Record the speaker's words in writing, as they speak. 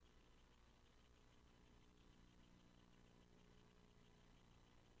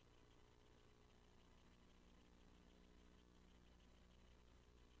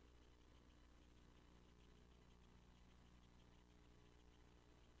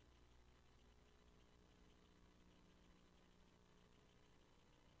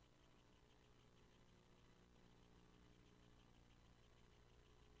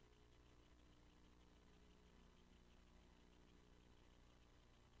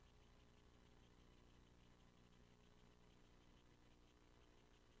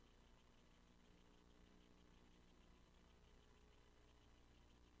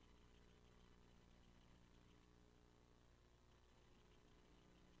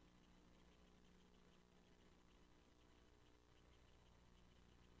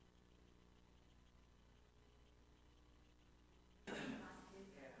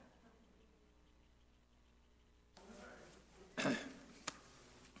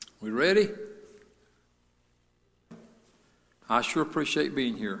We ready? I sure appreciate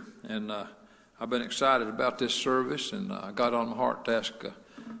being here, and I've been excited about this service, and I got on my heart to ask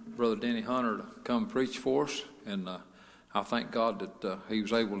Brother Denny Hunter to come preach for us, and I thank God that he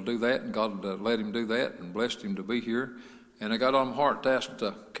was able to do that, and God let him do that and blessed him to be here. And I got on my heart to ask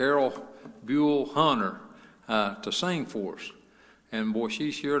Carol Buell Hunter to sing for us. And boy,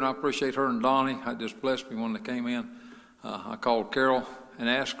 she's here, and I appreciate her and Donnie. It just blessed me when they came in. I called Carol and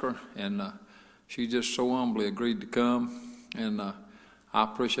asked her, and she just so humbly agreed to come. And I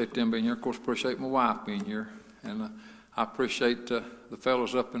appreciate them being here. Of course, appreciate my wife being here. And I appreciate the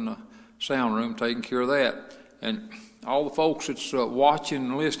fellows up in the sound room taking care of that. And all the folks that's watching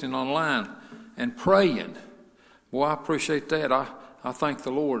and listening online and praying. Boy, I appreciate that. I thank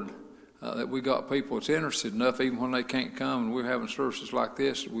the Lord that we got people that's interested enough, even when they can't come, and we're having services like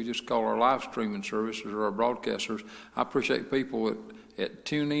this, we just call our live streaming services or our broadcasters. I appreciate people that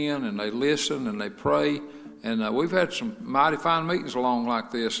tune in and they listen and they pray. And we've had some mighty fine meetings along like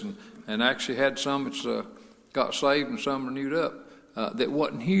this, and actually had some that's got saved and some renewed up that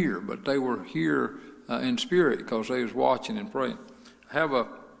wasn't here, but they were here in spirit because they was watching and praying. I have a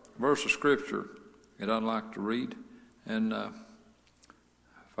verse of scripture that I'd like to read, and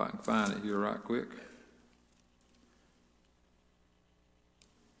if I can find it here right quick.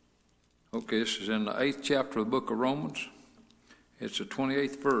 Okay, this is in the 8th chapter of the book of Romans. It's the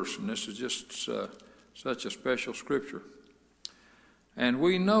 28th verse, and this is just such a special scripture. And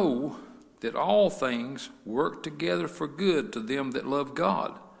we know that all things work together for good to them that love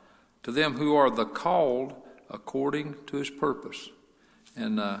God, to them who are the called according to his purpose.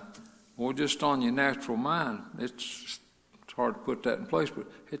 And well, just on your natural mind, it's hard to put that in place, but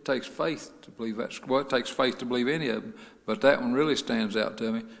it takes faith to believe that. Well, it takes faith to believe any of them, but that one really stands out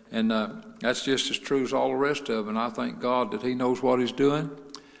to me. And that's just as true as all the rest of them. And I thank God that he knows what he's doing.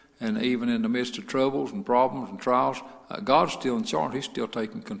 And even in the midst of troubles and problems and trials, God's still in charge. He's still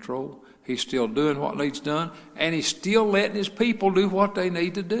taking control. He's still doing what needs done. And he's still letting his people do what they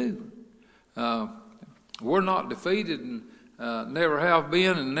need to do. We're not defeated and never have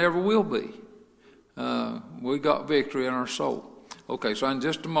been and never will be. We got victory in our soul. Okay, so in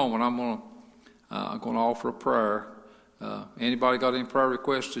just a moment, I'm going to offer a prayer. Anybody got any prayer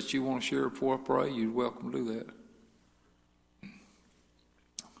requests that you want to share before I pray? You're welcome to do that.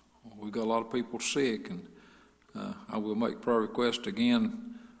 We've got a lot of people sick, and I will make prayer requests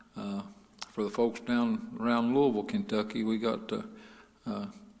again for the folks down around Louisville, Kentucky. We got a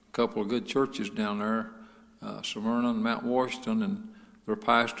couple of good churches down there, Smyrna and Mount Washington, and their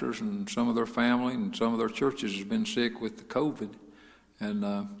pastors and some of their family and some of their churches has been sick with the COVID.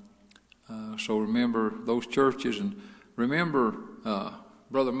 And so remember those churches, and remember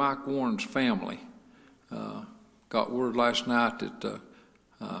Brother Mike Warren's family. Got word last night that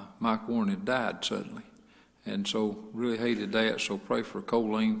Mike Warren had died suddenly, and so really hated that. So pray for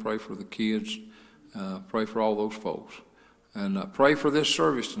Colleen, pray for the kids, pray for all those folks, and pray for this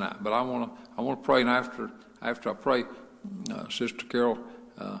service tonight. But I want to pray, and after I pray, Sister Carol,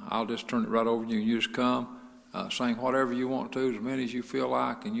 I'll just turn it right over to you. You just come, sing whatever you want to, as many as you feel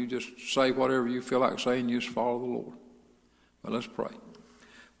like, and you just say whatever you feel like saying. You just follow the Lord. But let's pray.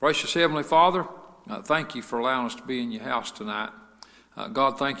 Precious Heavenly Father, thank you for allowing us to be in your house tonight.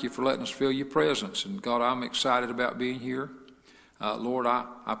 God, thank you for letting us feel your presence. And God, I'm excited about being here. Lord,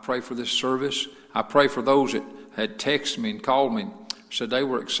 I pray for this service. I pray for those that had texted me and called me and said they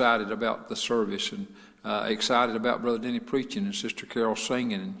were excited about the service and excited about Brother Denny preaching and Sister Carol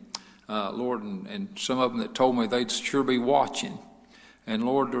singing. And Lord, and some of them that told me they'd sure be watching. And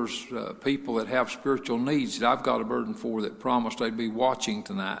Lord, there's people that have spiritual needs that I've got a burden for that promised they'd be watching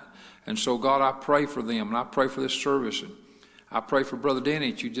tonight. And so, God, I pray for them, and I pray for this service. And I pray for Brother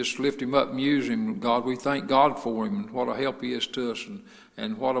Denny that you just lift him up and use him. God, we thank God for him and what a help he is to us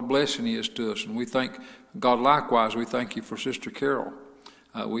and what a blessing he is to us. And we thank God likewise. We thank you for Sister Carol.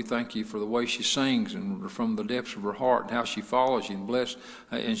 We thank you for the way she sings and from the depths of her heart and how she follows you and bless.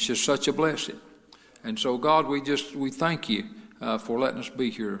 And it's just such a blessing. And so, God, we thank you for letting us be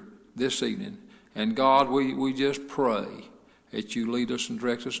here this evening. And God, we just pray that you lead us and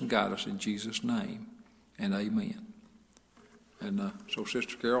direct us and guide us in Jesus' name. And amen. And so,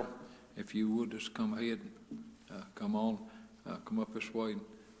 Sister Carol, if you would just come ahead and come up this way and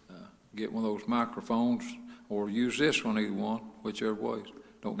get one of those microphones, or use this one, either one, whichever way.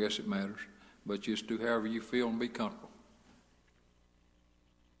 Don't guess it matters. But just do however you feel and be comfortable.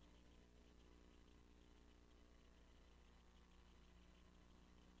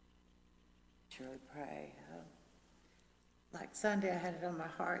 Truly pray. Like Sunday, I had it on my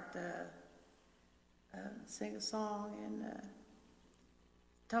heart to sing a song and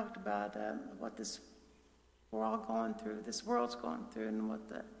talked about what we're all going through, this world's going through, and what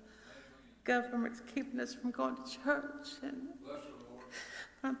the government's keeping us from going to church. And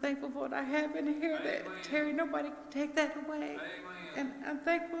I'm thankful for what I have in here that, Terry, nobody can take that away. And I'm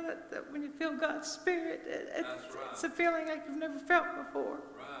thankful that when you feel God's Spirit, it's a feeling like you've never felt before.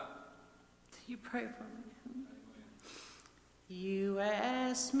 You pray for me. You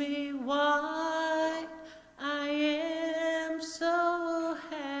ask me why I am so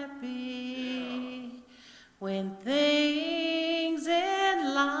happy when things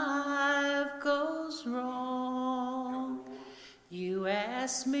in life goes wrong. You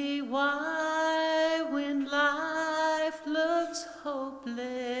ask me why when life looks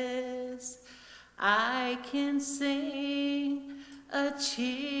hopeless I can sing a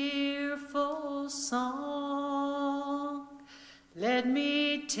cheerful song. Let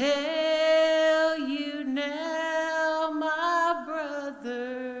me tell you now, my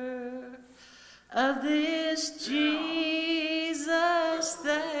brother, of this Jesus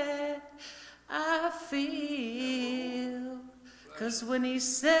that I feel. 'Cause when he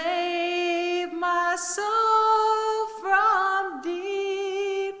saved my soul from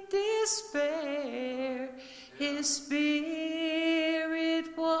deep despair, his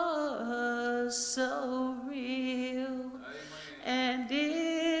Spirit was so real. And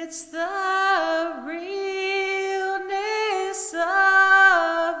it's the realness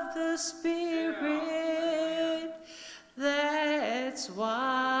of the Spirit that's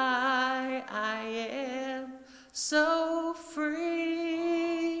why I am so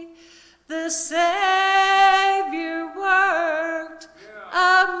free. The Savior worked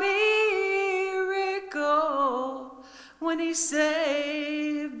a miracle when he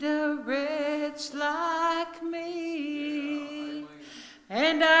saved a wretch like me.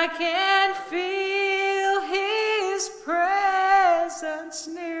 And I can feel his presence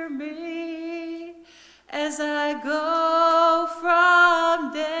near me as I go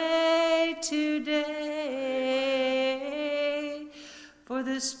from day to day. For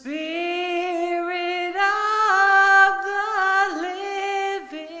the Spirit of the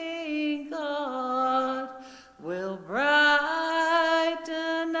living God will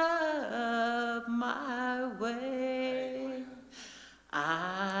brighten up my way.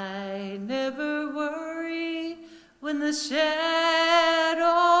 I never worry when the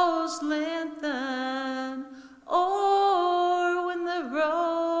shadows lengthen, or when the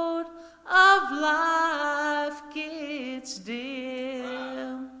road of life gets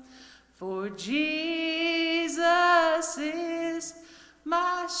dim. For Jesus is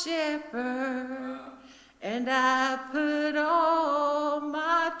my shepherd, and I put all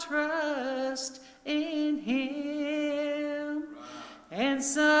my trust in him. And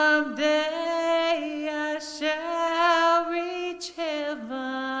someday I shall reach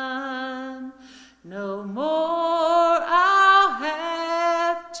heaven. No more I'll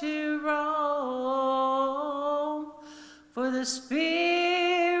have to roam. For the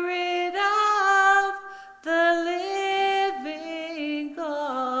Spirit of the living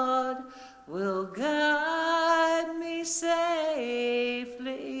God will guide me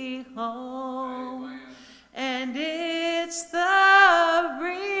safely home. Amen. And it's the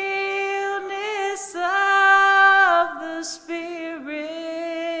realness of the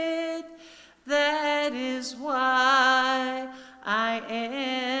Spirit that is why I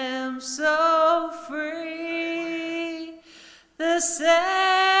am so free. The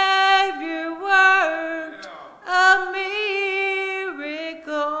Savior worked a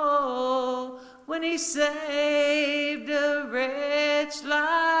miracle when he saved a wretch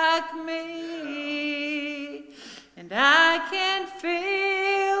like me. And I can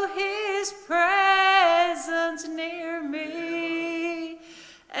feel his presence near me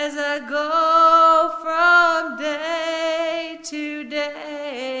as I go from day to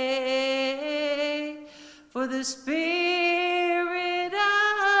day. For the Spirit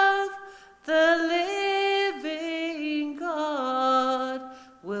of the living God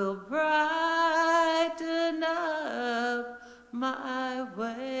will brighten up my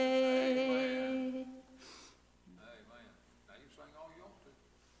way. Amen. Now you sing all you want to.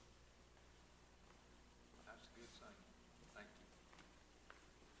 That's a good singing. Thank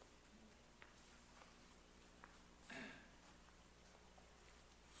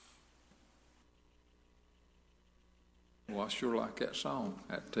you. Well, I sure like that song.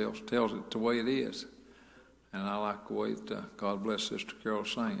 That tells it the way it is. And I like the way that God bless Sister Carol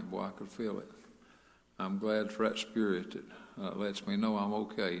sang it. Boy, I could feel it. I'm glad for that Spirit that lets me know I'm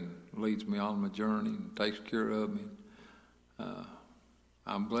okay and leads me on my journey and takes care of me.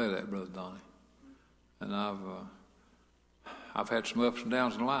 I'm glad of that, Brother Donnie. And I've had some ups and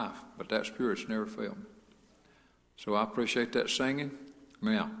downs in life, but that Spirit's never failed me. So I appreciate that singing.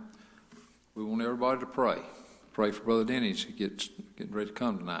 Now, we want everybody to pray. Pray for Brother Denny as he getting ready to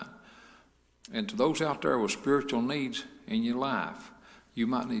come tonight. And to those out there with spiritual needs in your life, you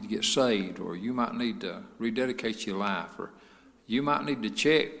might need to get saved, or you might need to rededicate your life, or you might need to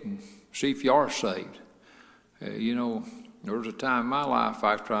check and see if you are saved. There was a time in my life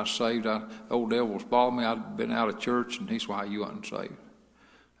after I was saved, the old devil was bothering me. I'd been out of church, and he said, "Why you wasn't saved?"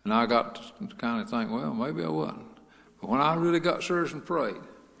 And I got to kind of think, well, maybe I wasn't. But when I really got serious and prayed,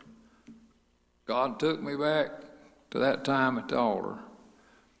 God took me back to that time at the altar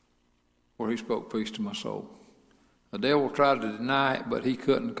where he spoke peace to my soul. The devil tried to deny it, but he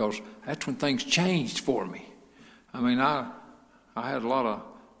couldn't, because that's when things changed for me. I mean, I had a lot of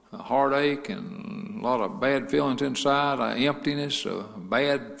heartache and a lot of bad feelings inside, emptiness,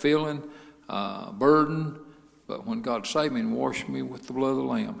 bad feeling, burden. But when God saved me and washed me with the blood of the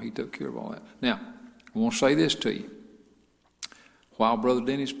Lamb, he took care of all that. Now, I want to say this to you. While Brother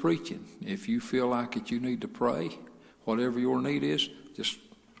Denny's preaching, if you feel like it, you need to pray, whatever your need is, just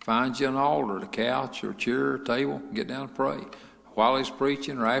find you an altar, a couch, or a chair, or a table, get down and pray. While he's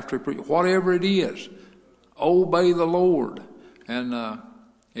preaching or after he preaches, whatever it is, obey the Lord. And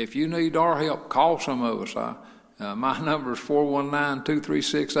if you need our help, call some of us. My number is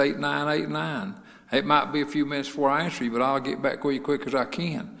 419-236-8989. It might be a few minutes before I answer you, but I'll get back with you quick as I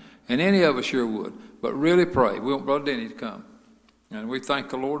can. And any of us sure would. But really pray. We want Brother Denny to come. And we thank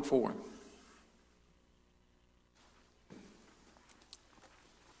the Lord for him.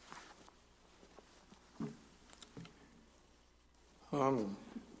 I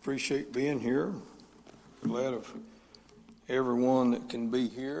appreciate being here. Glad of everyone that can be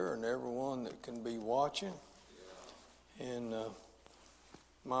here and everyone that can be watching. And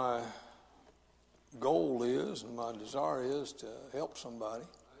my goal is, and my desire is, to help somebody.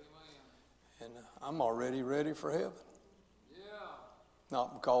 And I'm already ready for heaven.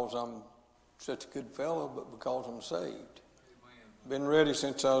 Not because I'm such a good fellow, but because I'm saved. Been ready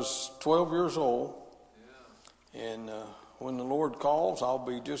since I was 12 years old. And when the Lord calls, I'll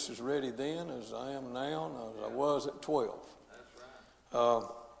be just as ready then as I am now, and as I was at 12. I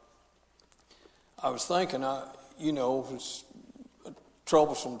was thinking, it's a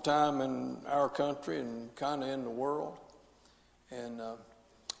troublesome time in our country and kind of in the world. And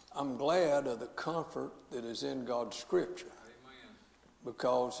I'm glad of the comfort that is in God's Scripture.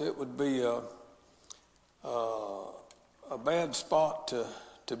 Because it would be a bad spot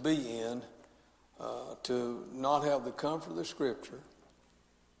to be in, to not have the comfort of the Scripture,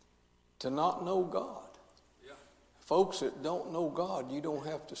 to not know God. Yeah. Folks that don't know God, you don't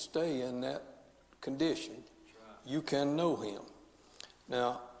have to stay in that condition. Right. You can know Him.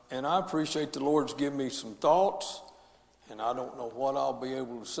 Now, and I appreciate the Lord's given me some thoughts, and I don't know what I'll be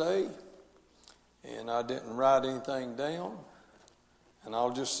able to say, and I didn't write anything down. And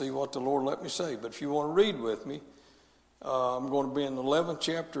I'll just see what the Lord let me say. But if you want to read with me, I'm going to be in the 11th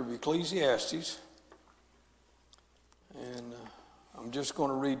chapter of Ecclesiastes. And I'm just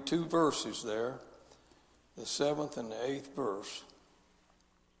going to read 2 verses there, the 7th and the 8th verse.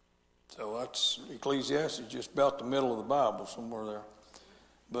 So that's Ecclesiastes, just about the middle of the Bible, somewhere there.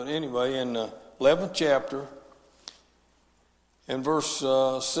 But anyway, in the 11th chapter, in verse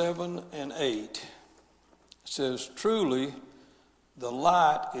 7 and 8, it says, "Truly, the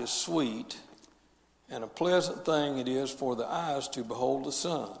light is sweet, and a pleasant thing it is for the eyes to behold the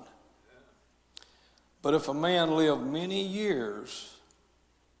sun. But if a man live many years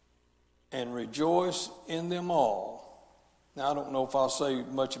and rejoice in them all," now I don't know if I'll say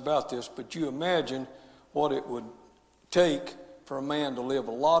much about this, but you imagine what it would take for a man to live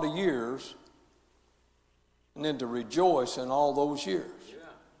a lot of years and then to rejoice in all those years.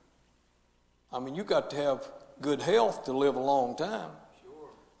 Yeah. I mean, you got to have good health to live a long time. Sure.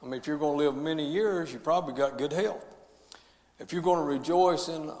 I mean, if you're going to live many years, you probably got good health. If you're going to rejoice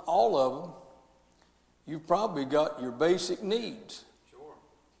in all of them, you've probably got your basic needs. Sure.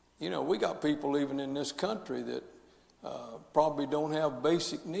 We got people even in this country that probably don't have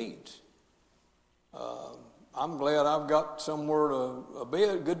basic needs. I'm glad I've got somewhere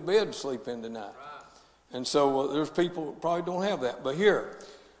a good bed to sleep in tonight. Right. And so there's people that probably don't have that.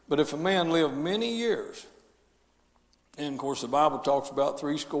 But if a man live many years, and of course the Bible talks about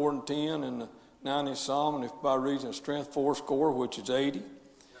 70 in the 90th Psalm, and if by reason of strength 80, which is 80.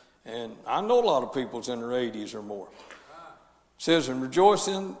 And I know a lot of people's in their 80s or more. It says, "And rejoice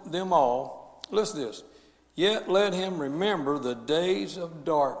in them all." Listen to this. "Yet let him remember the days of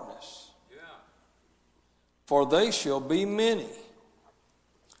darkness, for they shall be many.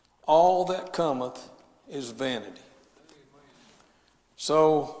 All that cometh is vanity."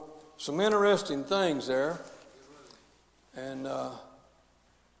 So, some interesting things there. And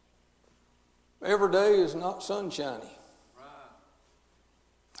every day is not sunshiny.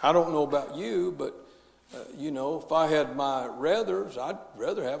 I don't know about you, but, if I had my rathers, I'd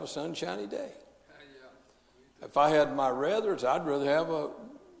rather have a sunshiny day. If I had my rathers, I'd rather have a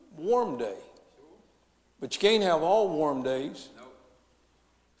warm day. But you can't have all warm days.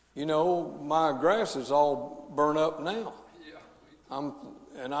 My grass is all burnt up now.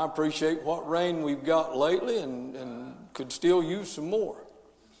 And I appreciate what rain we've got lately and could still use some more.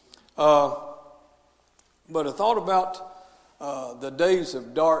 But I thought about the days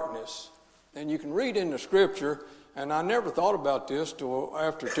of darkness. And you can read in the scripture, and I never thought about this till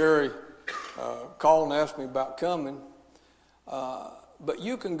after Terry called and asked me about coming. But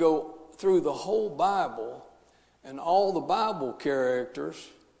you can go through the whole Bible and all the Bible characters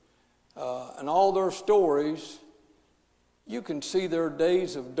and all their stories. You can see their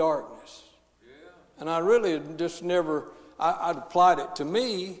days of darkness. And I really just never, I'd applied it to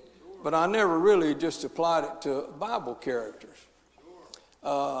me, but I never really just applied it to Bible characters.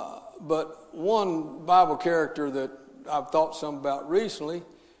 But one Bible character that I've thought some about recently,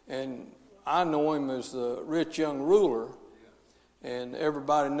 and I know him as the rich young ruler, and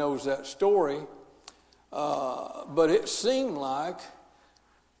everybody knows that story. But it seemed like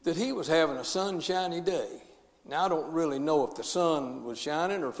that he was having a sunshiny day. Now, I don't really know if the sun was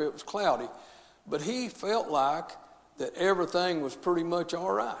shining or if it was cloudy, but he felt like that everything was pretty much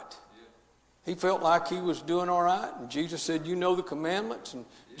all right. He felt like he was doing all right, and Jesus said, you know the commandments, and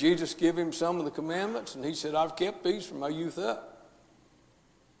Jesus gave him some of the commandments, and he said, I've kept these from my youth up.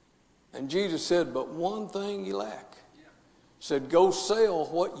 And Jesus said, but one thing you lack. Said, go sell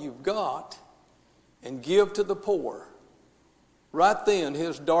what you've got and give to the poor. Right then,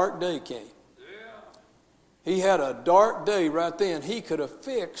 his dark day came. He had a dark day right then. He could have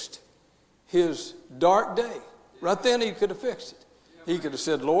fixed his dark day. Right then, he could have fixed it. He could have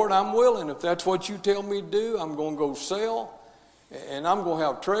said, Lord, I'm willing. If that's what you tell me to do, I'm going to go sell, and I'm going to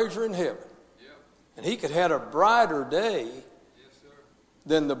have treasure in heaven. And he could have had a brighter day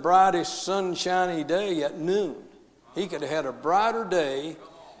than the brightest sunshiny day at noon. He could have had a brighter day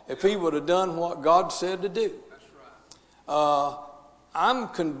if he would have done what God said to do. I'm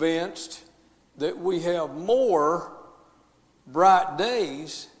convinced that we have more bright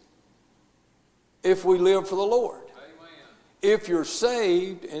days if we live for the Lord. If you're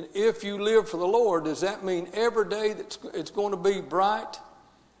saved and if you live for the Lord, does that mean every day it's going to be bright?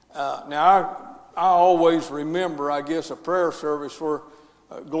 Now, I always remember, I guess, a prayer service for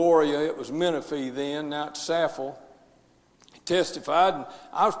Gloria. It was Menifee then, now it's Saffel. Testified, and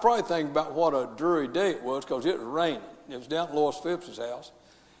I was probably thinking about what a dreary day it was because it was raining. It was down at Lois Phipps's house.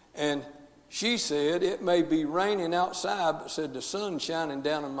 And she said, it may be raining outside, but said the sun's shining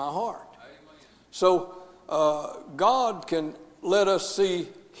down in my heart. Amen. So, God can let us see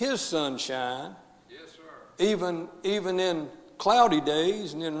his sunshine, yes, sir, even in cloudy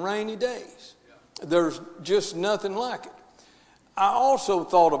days and in rainy days. Yeah. There's just nothing like it. I also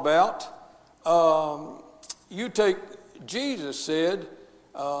thought about, Jesus said,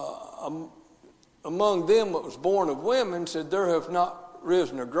 among them that was born of women, said, there have not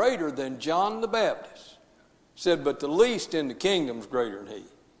risen a greater than John the Baptist. Said, but the least in the kingdom is greater than he.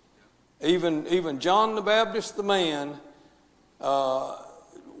 Even John the Baptist, the man,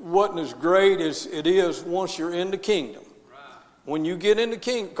 wasn't as great as it is once you're in the kingdom. Right. When you get in the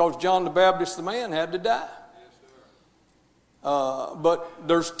kingdom, because John the Baptist, the man, had to die. Yes, but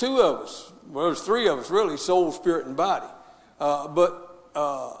there's two of us. Well, there's three of us, really, soul, spirit, and body. But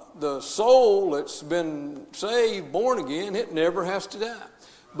the soul that's been saved, born again, it never has to die.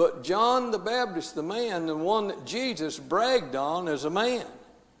 But John the Baptist, the man, the one that Jesus bragged on as a man,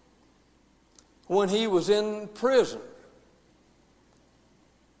 when he was in prison,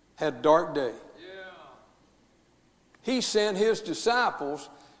 had a dark day. Yeah. He sent his disciples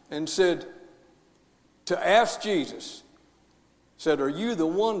and said, to ask Jesus, said, are you the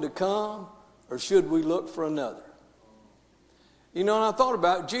one to come, or should we look for another? And I thought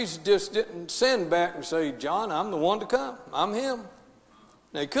about it. Jesus just didn't send back and say, John, I'm the one to come. I'm him.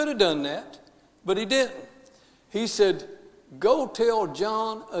 Now, he could have done that, but he didn't. He said, go tell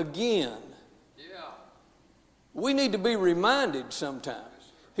John again. We need to be reminded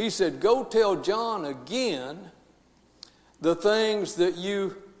sometimes. He said, go tell John again the things that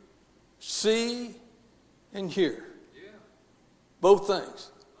you see and hear. Yeah. Both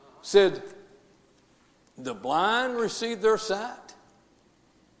things. Said, the blind receive their sight.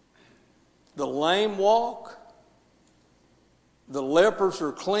 The lame walk. The lepers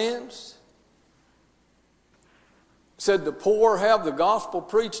are cleansed. said the poor have the gospel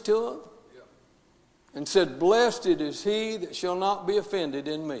preached to them, and said, blessed is he that shall not be offended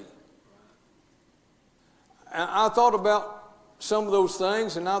in me. And I thought about some of those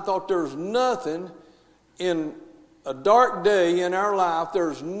things, and I thought there's nothing in a dark day in our life,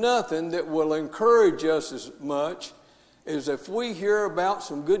 there's nothing that will encourage us as much as if we hear about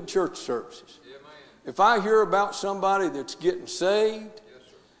some good church services. If I hear about somebody that's getting saved,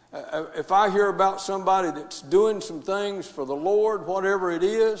 if I hear about somebody that's doing some things for the Lord, whatever it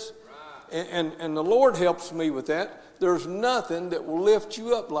is, and the Lord helps me with that, there's nothing that will lift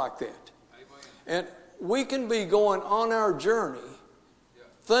you up like that. And we can be going on our journey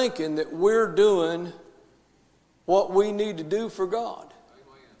thinking that we're doing what we need to do for God.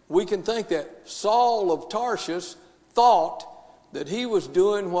 We can think that Saul of Tarshish thought that he was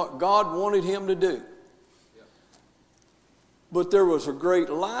doing what God wanted him to do. But there was a great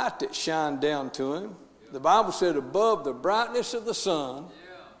light that shined down to him. The Bible said above the brightness of the sun.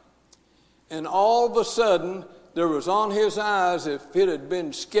 And all of a sudden, there was on his eyes, if it had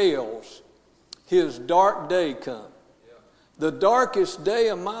been scales, his dark day come. The darkest day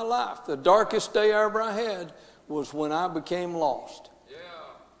of my life, the darkest day ever I had, was when I became lost.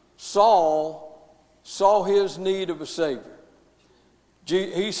 Saul saw his need of a Savior.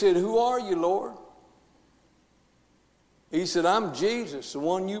 He said, who are you, Lord? He said, I'm Jesus, the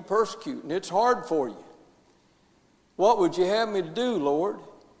one you persecute, and it's hard for you. What would you have me to do, Lord?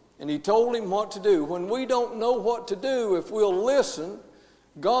 And he told him what to do. When we don't know what to do, if we'll listen,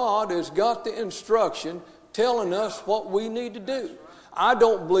 God has got the instruction telling us what we need to do. I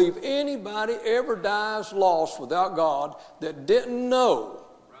don't believe anybody ever dies lost without God that didn't know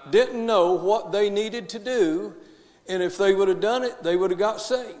what they needed to do, and if they would have done it, they would have got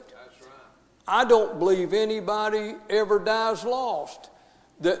saved. I don't believe anybody ever dies lost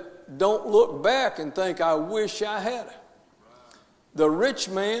that don't look back and think, I wish I had it. The rich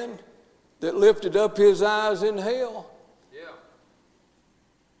man that lifted up his eyes in hell,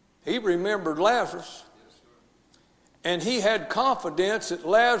 he remembered Lazarus. And he had confidence that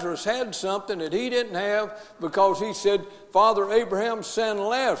Lazarus had something that he didn't have, because he said, Father Abraham, send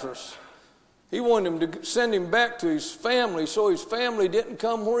Lazarus. He wanted him to send him back to his family so his family didn't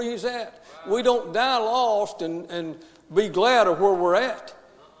come where he's at. We don't die lost and be glad of where we're at.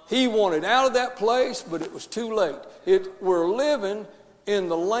 He wanted out of that place, but it was too late. We're living in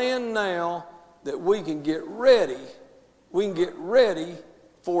the land now that we can get ready. We can get ready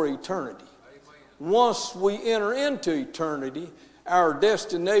for eternity. Once we enter into eternity, our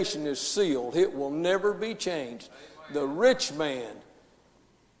destination is sealed. It will never be changed. The rich man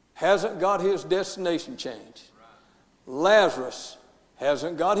hasn't got his destination changed. Lazarus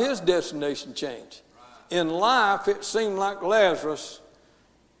hasn't got his destination changed. In life, it seemed like Lazarus,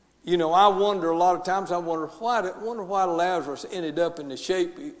 I wonder a lot of times, why Lazarus ended up in the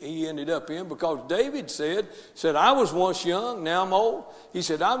shape he ended up in, because David said, I was once young, now I'm old. He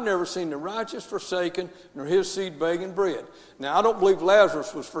said, I've never seen the righteous forsaken, nor his seed begging bread. Now, I don't believe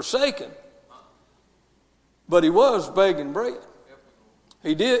Lazarus was forsaken, but he was begging bread.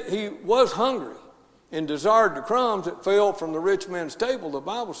 He was hungry and desired the crumbs that fell from the rich man's table, the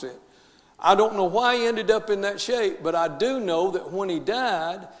Bible said. I don't know why he ended up in that shape, but I do know that when he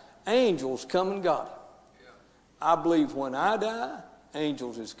died, angels come and got him. I believe when I die,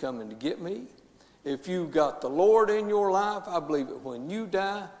 angels is coming to get me. If you've got the Lord in your life, I believe that when you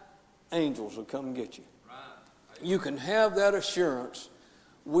die, angels will come and get you. You can have that assurance.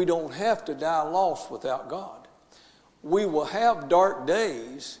 We don't have to die lost without God. We will have dark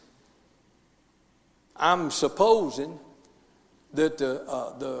days. I'm supposing that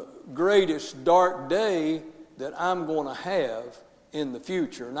the greatest dark day that I'm going to have in the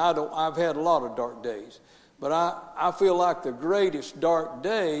future, and I've had a lot of dark days, but I feel like the greatest dark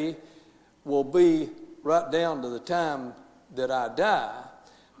day will be right down to the time that I die,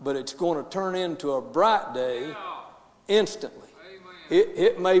 but it's going to turn into a bright day instantly.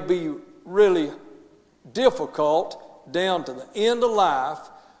 It may be really difficult down to the end of life,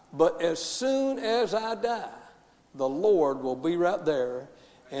 but as soon as I die, the Lord will be right there,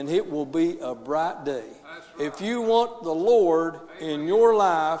 and it will be a bright day. If you want the Lord in your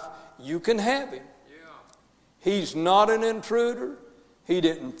life, you can have Him. He's not an intruder. He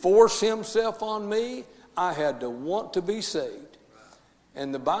didn't force Himself on me. I had to want to be saved.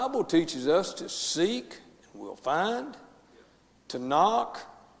 And the Bible teaches us to seek, and we'll find, to knock,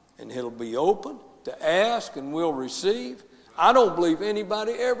 and it'll be open, to ask, and we'll receive. I don't believe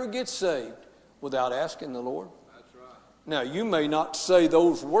anybody ever gets saved without asking the Lord. Now, you may not say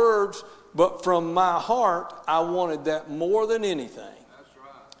those words, but from my heart, I wanted that more than anything.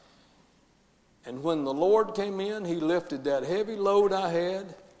 And when the Lord came in, he lifted that heavy load I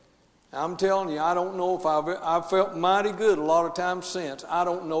had. I'm telling you, I don't know if I've felt mighty good a lot of times since. I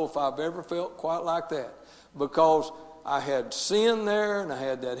don't know if I've ever felt quite like that, because I had sin there, and I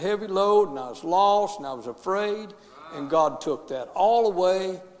had that heavy load, and I was lost, and I was afraid, and God took that all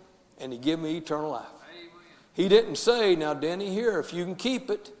away, and he gave me eternal life. He didn't say, now, Denny, here, if you can keep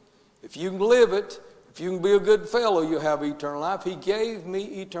it, if you can live it, if you can be a good fellow, you'll have eternal life. He gave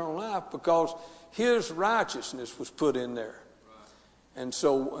me eternal life because his righteousness was put in there. And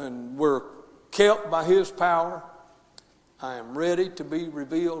so, and we're kept by his power. I am ready to be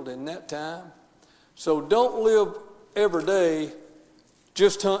revealed in that time. So don't live every day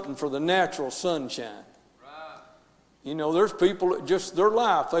just hunting for the natural sunshine. You know, there's people that just, their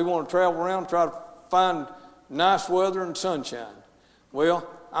life, they want to travel around and try to find nice weather and sunshine. Well,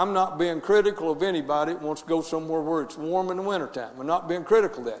 I'm not being critical of anybody that wants to go somewhere where it's warm in the wintertime. I'm not being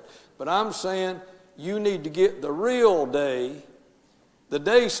critical of that. But I'm saying you need to get the real day, the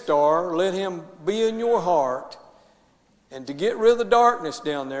day star, let him be in your heart, and to get rid of the darkness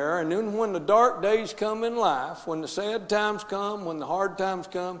down there. And then when the dark days come in life, when the sad times come, when the hard times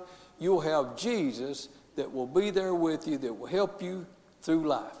come, you'll have Jesus that will be there with you, that will help you through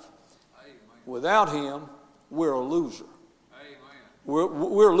life. Amen. Without him, we're a loser.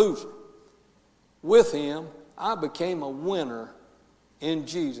 We're a loser. With him, I became a winner in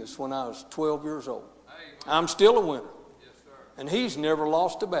Jesus when I was 12 years old. I'm still a winner. Yes, sir. And he's never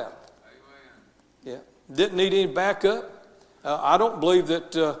lost a battle. Amen. Yeah. Didn't need any backup. I don't believe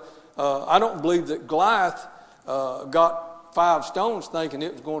that Goliath got 5 stones thinking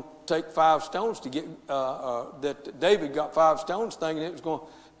it was going to take 5 stones to get, that David got 5 stones thinking it was going to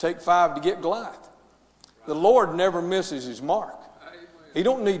take 5 to get Goliath. Right. The Lord never misses his mark. He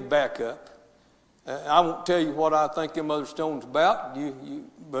don't need backup. I won't tell you what I think them other stones about,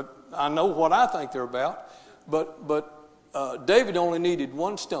 but I know what I think they're about. But David only needed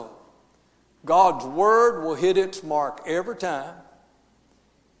 1 stone. God's word will hit its mark every time,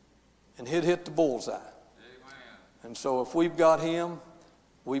 and he'd hit the bullseye. Amen. And so if we've got him,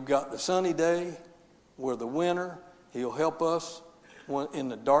 we've got the sunny day, we're the winner. He'll help us in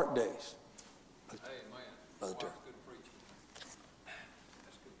the dark days. Amen. Brother Terry.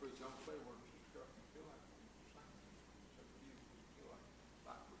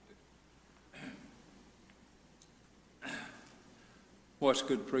 Well, it's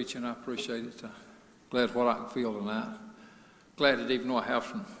good preaching. I appreciate it. Glad what I can feel tonight. Glad that even though I have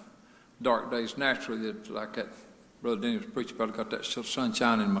some dark days naturally, that like that Brother Denny was preaching about, I got that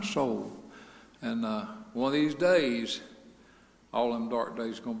sunshine in my soul. And one of these days, all them dark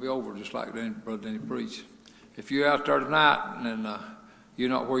days are going to be over, just like Brother Denny preached. If you're out there tonight and you're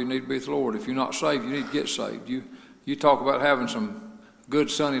not where you need to be with the Lord, if you're not saved, you need to get saved. You talk about having some good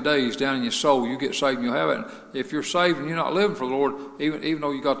sunny days down in your soul, you get saved and you'll have it. If you're saved and you're not living for the Lord, even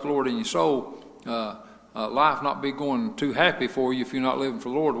though you got the Lord in your soul, life not be going too happy for you if you're not living for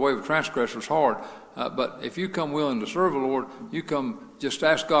the Lord. The way of a transgressor is hard. But if you come willing to serve the Lord, you come just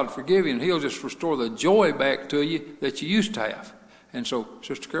ask God to forgive you, and he'll just restore the joy back to you that you used to have. And so,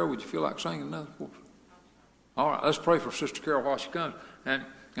 Sister Carol, would you feel like singing another for us? All right, let's pray for Sister Carol while she comes. And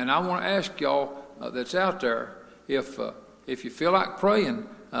I want to ask y'all that's out there, if you feel like praying,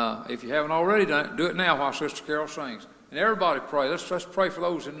 if you haven't already done it, do it now while Sister Carol sings. And everybody pray. Let's pray for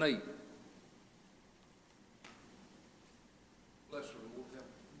those in need. Bless her, Lord.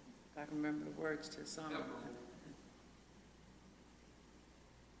 If I can remember the words to the song.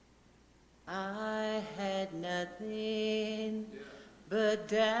 I had nothing but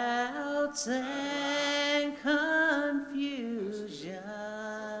doubts and confusion.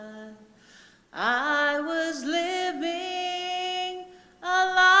 I was living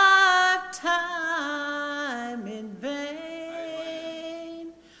a lifetime in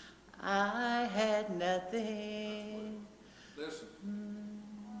vain. I had nothing. Listen.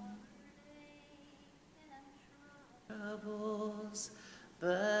 Troubles,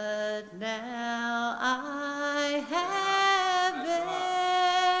 but now I have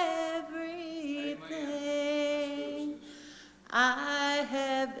everything. I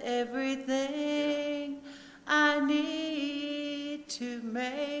have everything I need to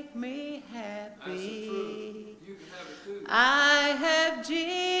make me happy. I have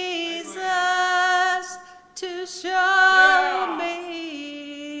Jesus to show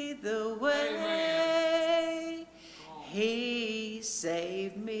me the way. He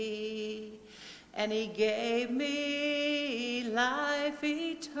saved me and he gave me life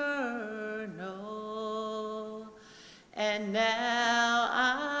eternal. And now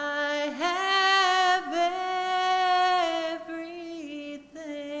I have everything.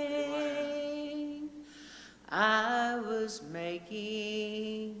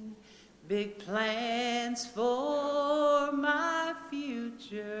 big plans for my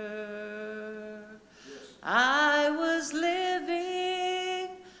future. I was living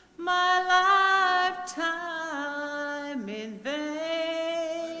my lifetime in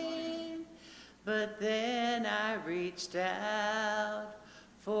vain, but then I reached out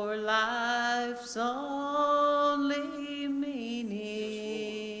for life's only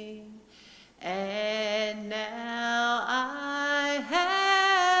meaning, and now I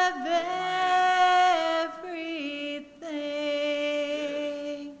have everything.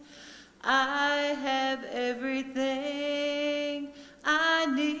 I have everything I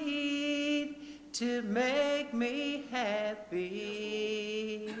need to make me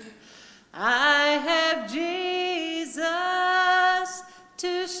happy. I have Jesus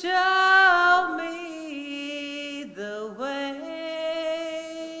to show me the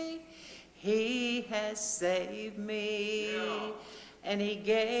way. He has saved me, and he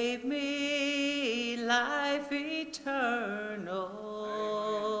gave me life eternal.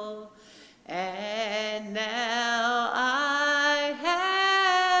 And now I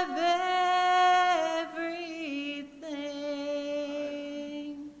have everything.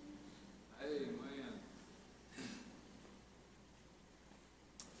 Amen.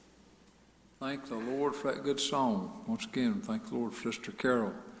 Thank the Lord for that good song. Once again, thank the Lord for Sister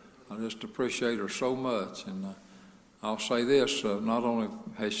Carol. I just appreciate her so much. And I'll say this, not only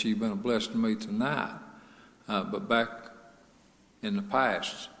has she been a blessing to me tonight, but back in the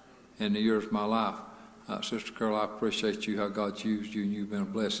past, in the years of my life, Sister Carol, I appreciate you, how God's used you, and you've been a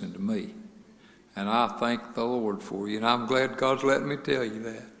blessing to me. And I thank the Lord for you, and I'm glad God's letting me tell you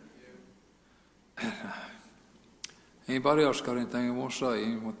that. Anybody else got anything they want to say?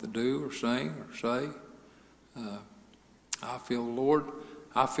 Anything to do or sing or say? I feel the Lord,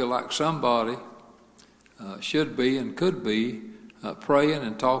 I feel like somebody should be and could be praying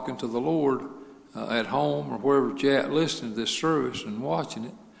and talking to the Lord at home or wherever you're at, listening to this service and watching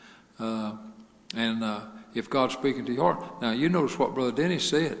it. And if God's speaking to your heart. Now, you notice what Brother Denny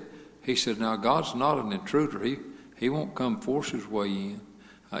said. He said, now, God's not an intruder. He won't come force his way in.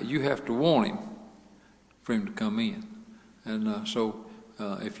 You have to want him for him to come in. And so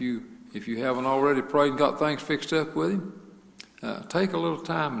if you haven't already prayed and got things fixed up with him, take a little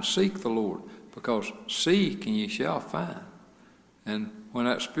time and seek the Lord, because seek and ye shall find. And when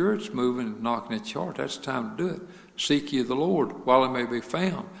that Spirit's moving and knocking at your heart, that's the time to do it. Seek ye the Lord while he may be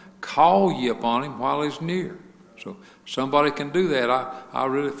found. Call ye upon him while he's near. So somebody can do that. I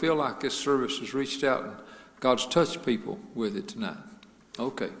really feel like this service has reached out and God's touched people with it tonight.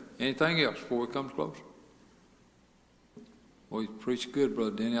 Okay. Anything else before we come to close? Well, you preach good, Brother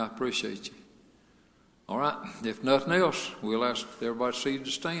Denny. I appreciate you. All right. If nothing else, we'll ask everybody seated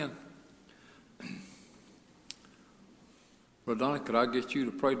to stand. Brother Donnie, could I get you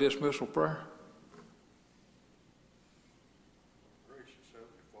to pray dismissal prayer? Gracious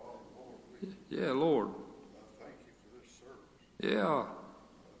Heavenly Father, Lord, Yeah, Lord. I thank you for this service. Yeah. I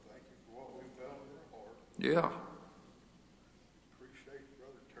thank you for what we found in our heart. Yeah. Appreciate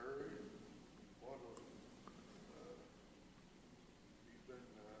Brother Terry and what he's been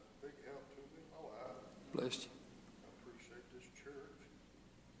a big help to me in my life. Bless you. I appreciate this church.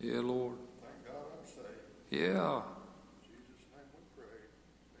 Yeah, Lord. Thank God I'm saved. Yeah. In Jesus' name we pray.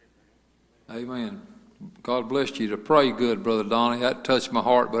 Amen. Amen. God bless you to pray good, Brother Donnie. That touched my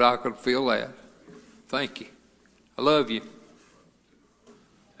heart, but I could feel that. Thank you. I love you.